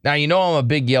Now, you know I'm a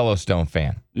big Yellowstone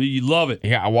fan. You love it.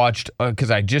 Yeah, I watched, because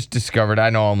I just discovered,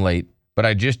 I know I'm late, but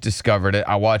I just discovered it.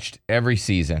 I watched every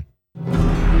season.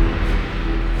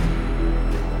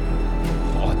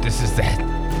 Oh, this is that.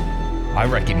 I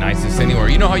recognize this anywhere.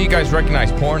 You know how you guys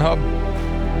recognize Pornhub?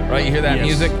 Right? You hear that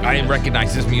music? I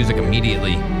recognize this music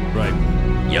immediately. Right.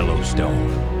 Yellowstone.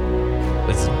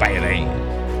 This is badass.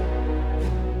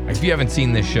 If you haven't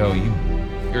seen this show,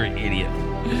 you're an idiot.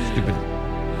 Stupid.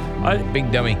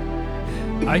 Big dummy.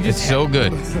 It's so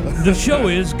good. The show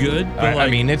is good. But I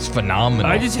mean, it's phenomenal.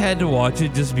 I just had to watch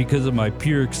it just because of my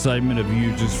pure excitement of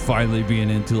you just finally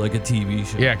being into like a TV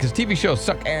show. Yeah, because TV shows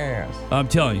suck ass. I'm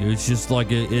telling you, it's just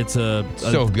like it's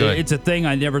so good. It's a thing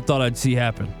I never thought I'd see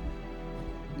happen.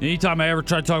 Anytime I ever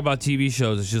try to talk about TV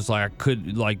shows, it's just like I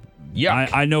could like. Yuck.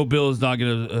 I know Bill is not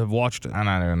gonna have watched it. I'm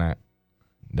not doing that.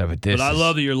 But I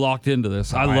love that you're locked into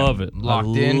this. I love it.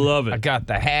 Locked in. Love it. I got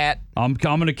the hat. I'm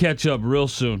gonna catch up real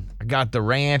soon. I got the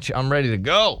ranch. I'm ready to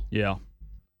go. Yeah.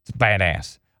 It's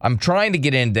badass. I'm trying to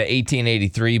get into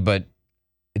 1883, but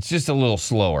it's just a little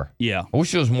slower. Yeah. I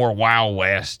wish there was more Wild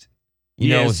West. You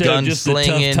know, instead of just a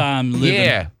tough time living.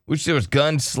 Yeah. Wish there was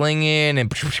gunslinging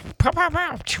and pow, pow,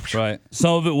 pow. Right.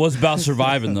 Some of it was about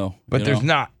surviving, though. But there's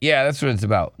not. Yeah, that's what it's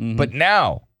about. Mm-hmm. But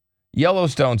now,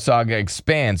 Yellowstone saga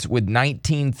expands with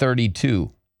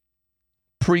 1932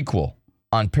 prequel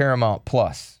on Paramount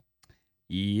Plus.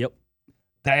 Yep.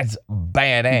 That's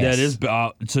badass. That is.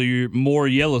 So you're more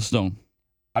Yellowstone.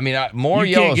 I mean, more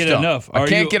you Yellowstone. Can't get enough. I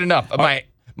can't get enough.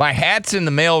 My hat's in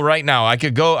the mail right now. I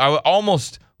could go. I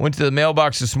almost went to the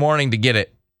mailbox this morning to get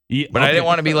it, but I didn't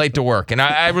want to be late to work. And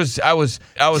I was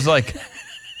like,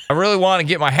 I really want to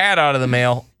get my hat out of the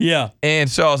mail. Yeah. And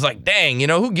so I was like, dang,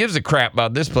 who gives a crap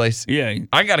about this place? Yeah.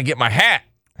 I got to get my hat.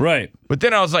 Right. But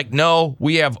then I was like, no,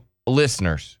 we have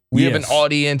listeners. We have an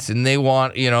audience, and they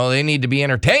want, they need to be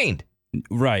entertained.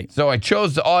 Right. So I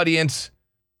chose the audience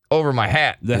over my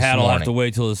hat. The hat will have to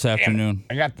wait till this afternoon.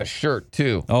 I got the shirt,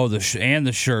 too. Oh, the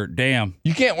shirt. Damn.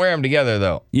 You can't wear them together,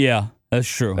 though. Yeah. That's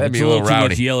true. That'd it's be a little too rowdy.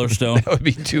 much Yellowstone. That would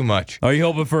be too much. Are you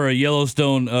hoping for a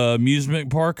Yellowstone amusement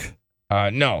park?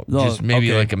 No, just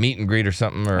maybe like a meet and greet or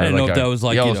something, or I didn't know like if that was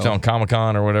like Yellowstone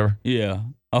Comic-Con or whatever. Yeah.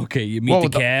 Okay, you meet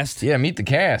the cast. Yeah, meet the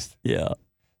cast. Yeah.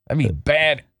 That'd be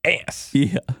badass.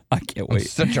 Yeah, I can't wait. I'm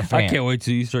such a fan. I can't wait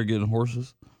till you start getting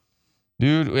horses.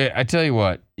 Dude, I tell you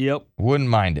what. Yep. Wouldn't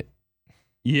mind it.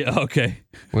 Yeah, okay.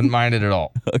 Wouldn't mind it at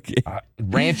all. Okay.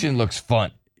 Ranching looks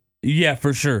fun. Yeah,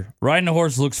 for sure. Riding a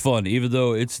horse looks fun, even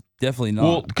though it's definitely not.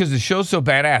 Well, because the show's so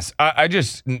badass. I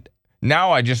just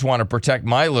want to protect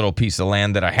my little piece of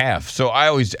land that I have. So I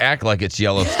always act like it's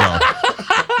Yellowstone.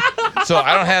 So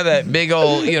I don't have that big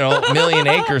old, million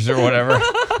acres or whatever.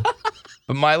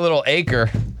 But my little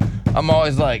acre, I'm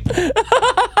always like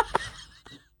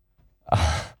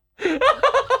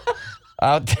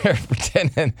out there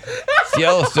pretending it's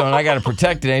Yellowstone. I got to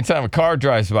protect it anytime a car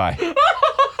drives by.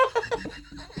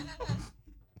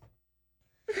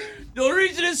 The only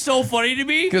reason it's so funny to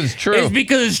me because it's true. Is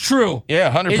because it's true. Yeah,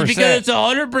 100%. It's because it's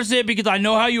 100% because I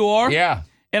know how you are. Yeah.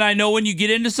 And I know when you get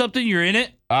into something, you're in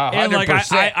it. 100%. And like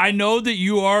I know that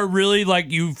you are really like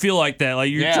you feel like that.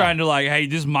 Like you're trying to like, hey,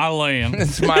 this is my land.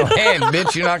 This is my land,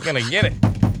 bitch. You're not gonna get it.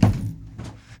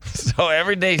 So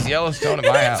every day's Yellowstone at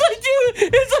my house.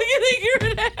 It's like you think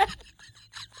you're in it.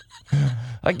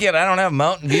 I don't have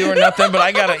Mountain View or nothing, but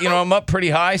I got I'm up pretty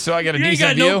high, so I got a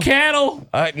decent view. You ain't got no cattle.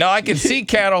 No, I can see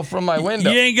cattle from my window.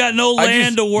 You ain't got no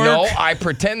land to work. No, I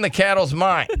pretend the cattle's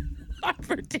mine. I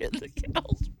pretend the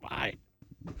cattle's mine.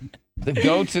 The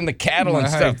goats and the cattle and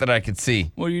stuff that I could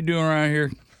see. What are you doing around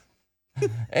here?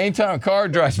 Anytime a car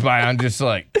drives by, I'm just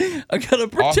like, I gotta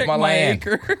protect my land.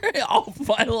 acre off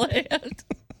my land.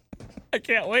 I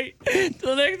can't wait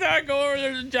till the next time I go over.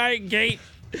 There's a giant gate.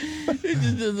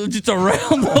 Just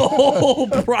around the whole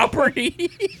property.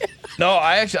 No,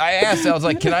 I asked. I was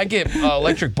like, "Can I get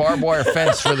electric barbed wire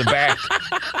fence for the back?"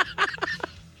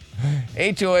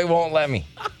 HOA won't let me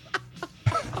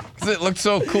because it looked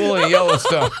so cool in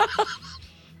Yellowstone.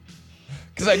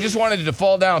 Because I just wanted it to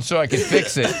fall down so I could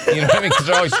fix it. You know what I mean? Because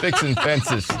they're always fixing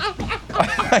fences.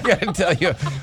 I gotta tell you,